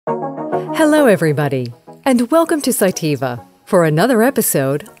Hello everybody, and welcome to Cytiva for another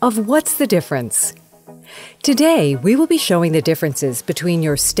episode of What's the Difference? Today we will be showing the differences between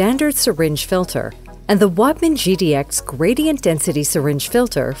your standard syringe filter and the Whatman GD gradient density syringe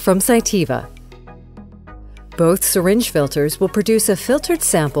filter from Cytiva. Both syringe filters will produce a filtered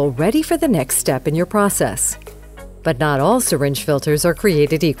sample ready for the next step in your process. But not all syringe filters are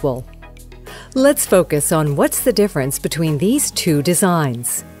created equal. Let's focus on what's the difference between these two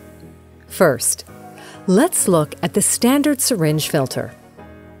designs. First, let's look at the standard syringe filter.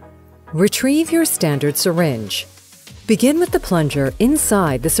 Retrieve your standard syringe. Begin with the plunger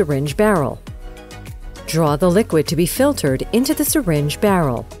inside the syringe barrel. Draw the liquid to be filtered into the syringe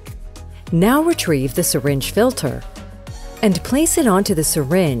barrel. Now retrieve the syringe filter and place it onto the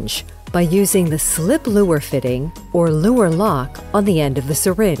syringe by using the slip lure fitting or lure lock on the end of the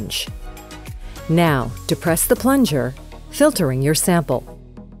syringe. Now, depress the plunger, filtering your sample.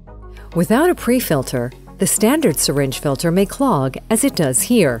 Without a pre-filter, the standard syringe filter may clog as it does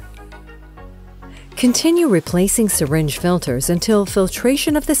here. Continue replacing syringe filters until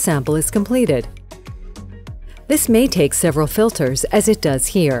filtration of the sample is completed. This may take several filters as it does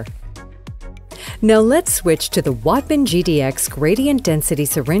here. Now let's switch to the Whatman GD gradient density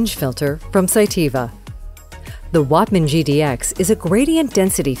syringe filter from Cytiva. The Whatman GD is a gradient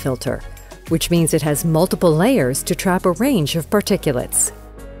density filter, which means it has multiple layers to trap a range of particulates.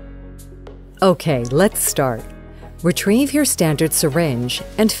 Okay, let's start. Retrieve your standard syringe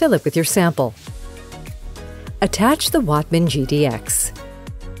and fill it with your sample. Attach the Whatman GD.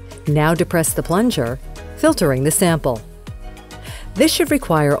 Now depress the plunger, filtering the sample. This should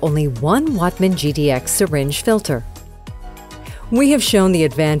require only one Whatman GD syringe filter. We have shown the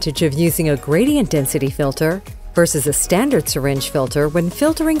advantage of using a gradient density filter versus a standard syringe filter when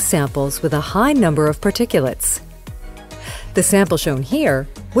filtering samples with a high number of particulates. The sample shown here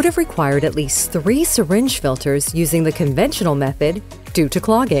would have required at least 3 syringe filters using the conventional method due to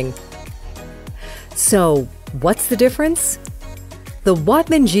clogging. So, what's the difference? The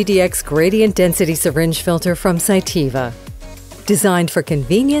Whatman GD gradient density syringe filter from Cytiva, designed for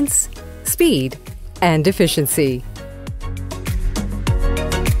convenience, speed, and efficiency.